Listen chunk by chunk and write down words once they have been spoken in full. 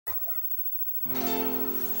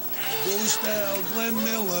gusta el Glenn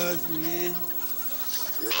Miller. Yeah.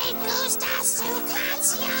 Me gusta su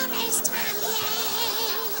canciones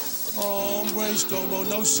también. Hombres como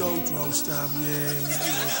nosotros también.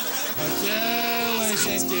 Aquel es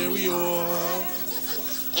interior.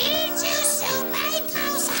 Y tú sube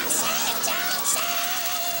cosas entonces.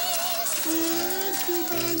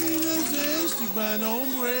 Esteban,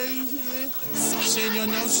 hombre. Señor,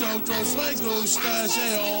 nosotros le gusta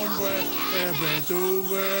ese hombre.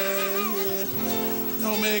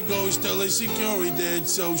 No me gusta la seguridad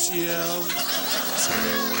social.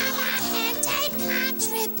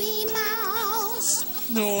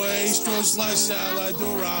 Nuestros la sala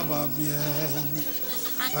duraba bien.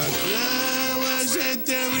 Aquel es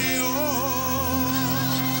interior.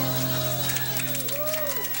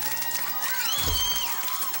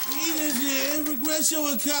 Mira, regreso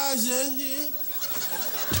a casa.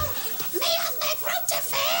 Me alegro de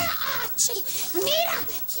ver, Archie. Mira,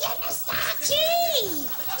 ¿quién está aquí?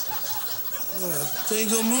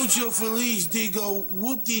 Tengo mucho feliz. Digo,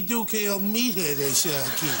 whoop-de-doo que el meathead está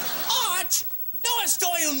aquí. Arch, no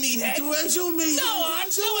estoy un meathead. ¿Tú eres un meathead? No,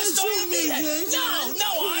 Arch, no estoy un meathead. No,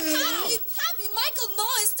 Arch, no. Papi, Michael no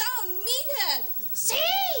está un meathead.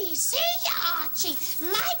 Sí, Archie.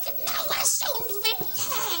 Mike no es un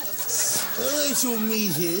meathead. Eres un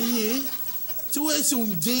meathead, ¿eh? Tú eres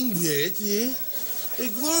un dingbat, ¿eh? Y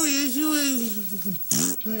Gloria, tú eres...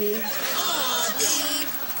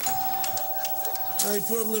 Hay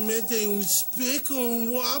probablemente un spick,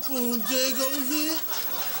 un guapo, un dego, ¿eh?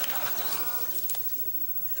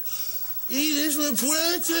 Y es la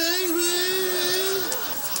puerta, ¿eh?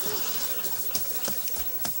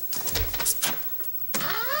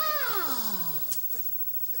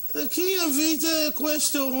 Aquí invita a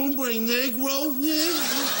questo hombre negro, ¿eh?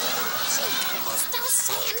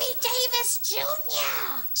 Sammy Davis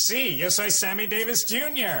Jr. Sí, yo soy Sammy Davis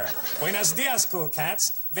Jr. Buenos días, Cool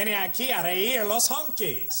Cats. Vine aquí a reír los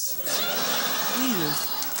honkies. Mira,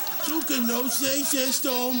 ¿tú conoces a este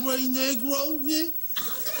hombre negro, eh?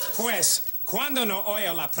 Pues, cuando no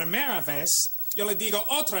oigo la primera vez, yo le digo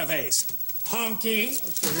otra vez. Honky.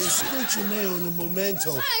 Okay, escúchame un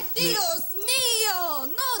momento. Ay, Dios mío.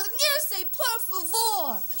 No, reírse, por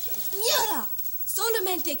favor. Mira.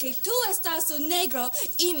 Solamente que tú estás un negro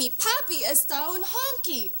y mi papi está un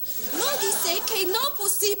honky. No dice que no es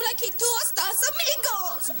posible que tú estás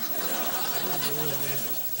amigos.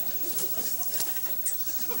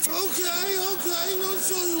 Okay, no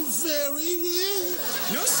soy un fairy, ¿eh?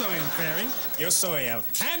 No soy un fairy, yo soy el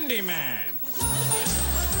Candyman.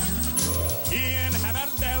 Y en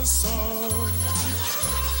Haber del Sol,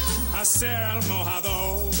 hacer el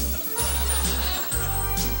mojado.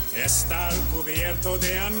 Estar cubierto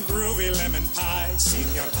de un groovy lemon pie.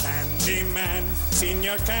 Señor Candyman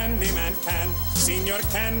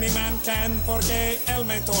can, porque él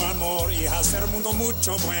me dio amor y hace el mundo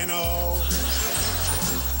mucho bueno.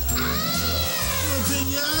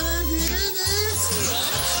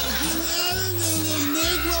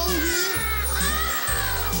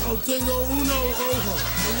 Tengo uno ojo.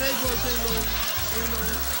 El negro tengo uno.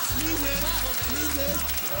 Miguel.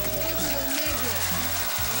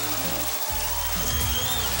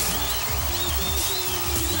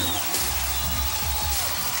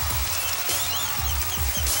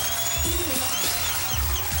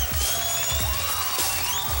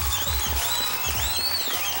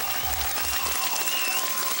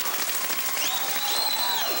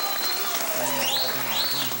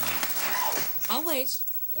 I'll wait.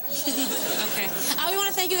 Okay. We want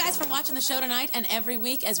to thank you guys for watching the show tonight and every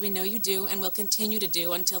week, as we know you do and will continue to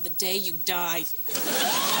do until the day you die.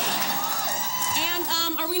 And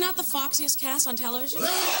are we not the foxiest cast on television?